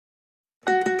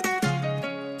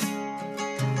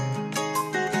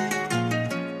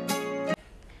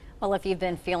Well, if you've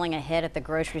been feeling a hit at the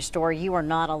grocery store, you are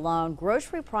not alone.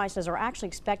 Grocery prices are actually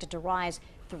expected to rise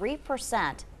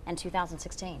 3% in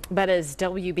 2016. But as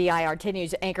WBIR 10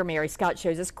 News anchor Mary Scott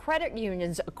shows us, credit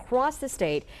unions across the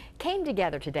state came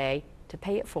together today to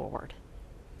pay it forward.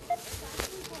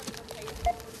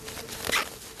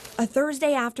 A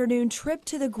Thursday afternoon trip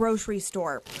to the grocery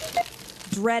store.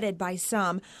 Dreaded by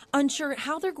some, unsure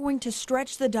how they're going to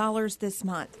stretch the dollars this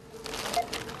month.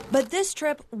 But this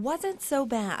trip wasn't so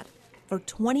bad for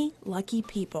 20 lucky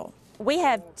people. We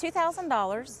have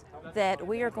 $2,000 that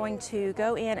we are going to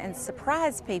go in and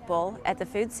surprise people at the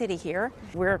Food City here.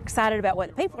 We're excited about what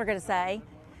the people are going to say.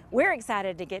 We're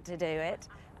excited to get to do it.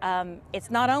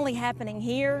 It's not only happening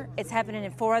here, it's happening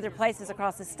in 4 other places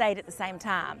across the state at the same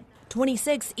time.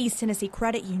 26 East Tennessee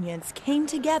credit unions came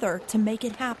together to make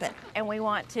it happen. And we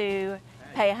want to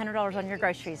pay $100 on your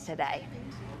groceries today.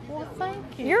 Well,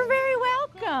 thank you. You're very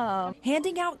welcome.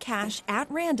 Handing out cash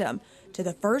at random to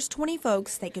the first 20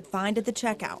 folks they could find at the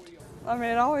checkout. I mean,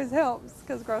 it always helps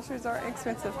because groceries are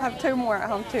expensive. I have 2 more at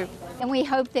home, too. And we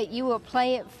hope that you will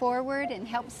play it forward and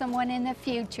help someone in the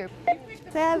future.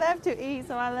 I love to eat,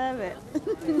 so I love it.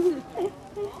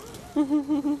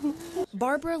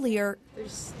 Barbara Lear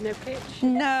There's no catch.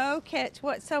 No catch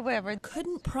whatsoever.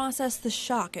 couldn't process the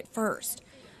shock at first,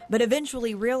 but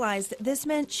eventually realized this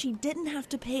meant she didn't have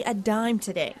to pay a dime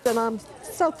today. And I'm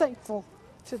so thankful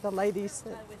to the ladies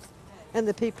and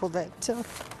the people that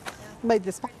made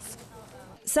this possible.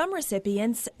 Some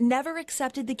recipients never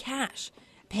accepted the cash,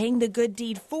 paying the good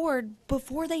deed forward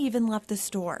before they even left the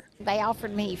store. They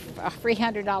offered me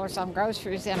 $300 on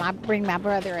groceries, and I bring my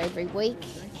brother every week.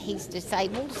 He's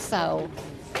disabled, so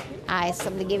I asked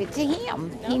them to give it to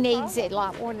him. He needs it a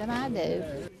lot more than I do.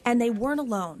 And they weren't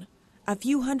alone. A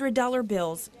few $100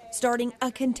 bills starting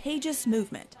a contagious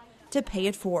movement to pay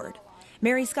it forward.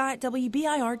 Mary Scott,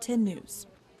 WBIR 10 News.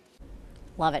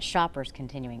 Love it. Shoppers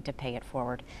continuing to pay it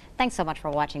forward. Thanks so much for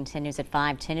watching 10 News at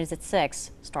 5. 10 News at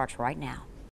 6 starts right now.